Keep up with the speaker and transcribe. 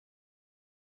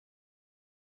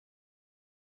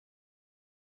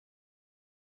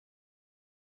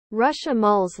Russia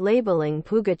mulls labeling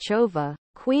Pugacheva,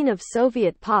 Queen of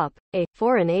Soviet Pop, a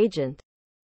foreign agent.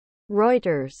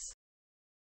 Reuters.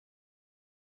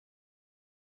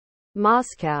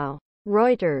 Moscow.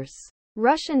 Reuters.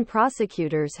 Russian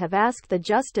prosecutors have asked the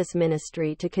Justice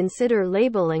Ministry to consider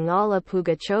labeling Alla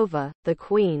Pugacheva, the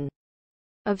Queen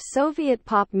of Soviet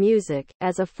pop music,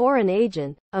 as a foreign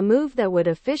agent, a move that would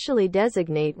officially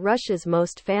designate Russia's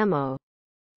most famous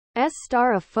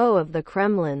star a foe of the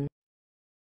Kremlin.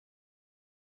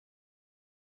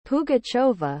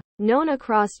 Pugacheva, known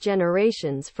across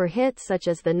generations for hits such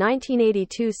as the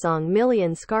 1982 song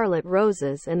Million Scarlet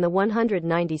Roses and the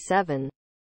 1997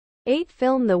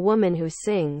 film The Woman Who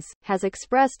Sings, has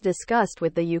expressed disgust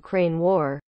with the Ukraine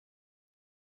war.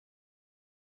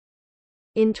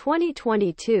 In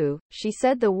 2022, she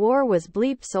said the war was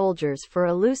bleep soldiers for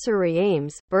illusory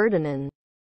aims, burden.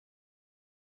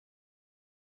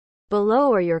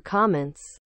 Below are your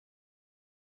comments.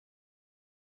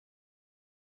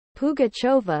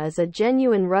 Pugacheva is a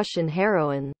genuine Russian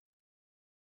heroine.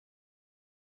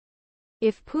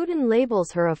 If Putin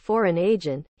labels her a foreign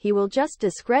agent, he will just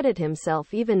discredit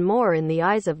himself even more in the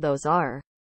eyes of those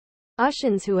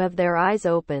Russians who have their eyes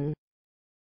open.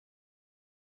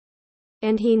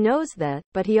 And he knows that,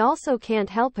 but he also can't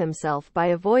help himself by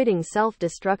avoiding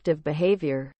self-destructive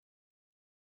behavior.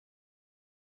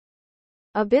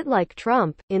 A bit like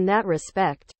Trump, in that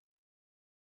respect.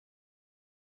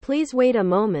 Please wait a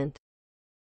moment.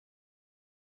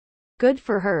 Good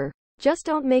for her. Just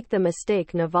don't make the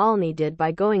mistake Navalny did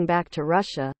by going back to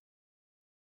Russia.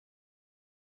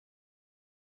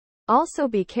 Also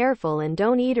be careful and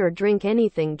don't eat or drink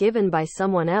anything given by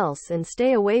someone else and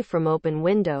stay away from open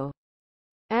windows.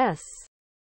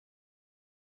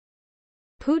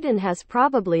 Putin has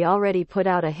probably already put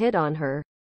out a hit on her.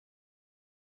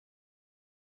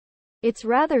 It's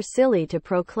rather silly to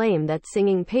proclaim that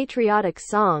singing patriotic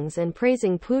songs and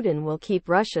praising Putin will keep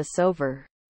Russia sober.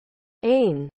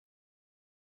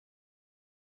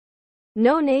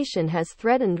 No nation has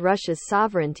threatened Russia's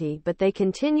sovereignty, but they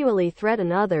continually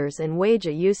threaten others and wage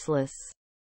a useless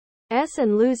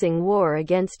and losing war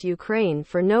against Ukraine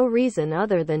for no reason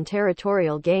other than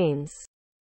territorial gains.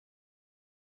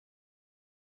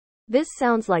 This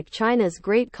sounds like China's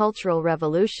Great Cultural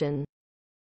Revolution.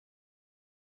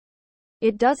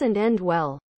 It doesn't end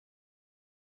well.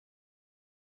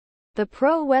 The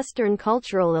pro-Western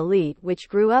cultural elite which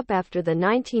grew up after the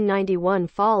 1991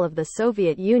 fall of the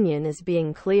Soviet Union is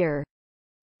being cleared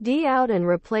out and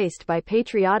replaced by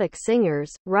patriotic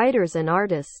singers, writers and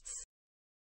artists.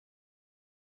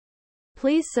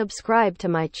 Please subscribe to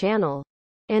my channel.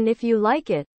 And if you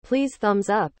like it, please thumbs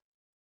up.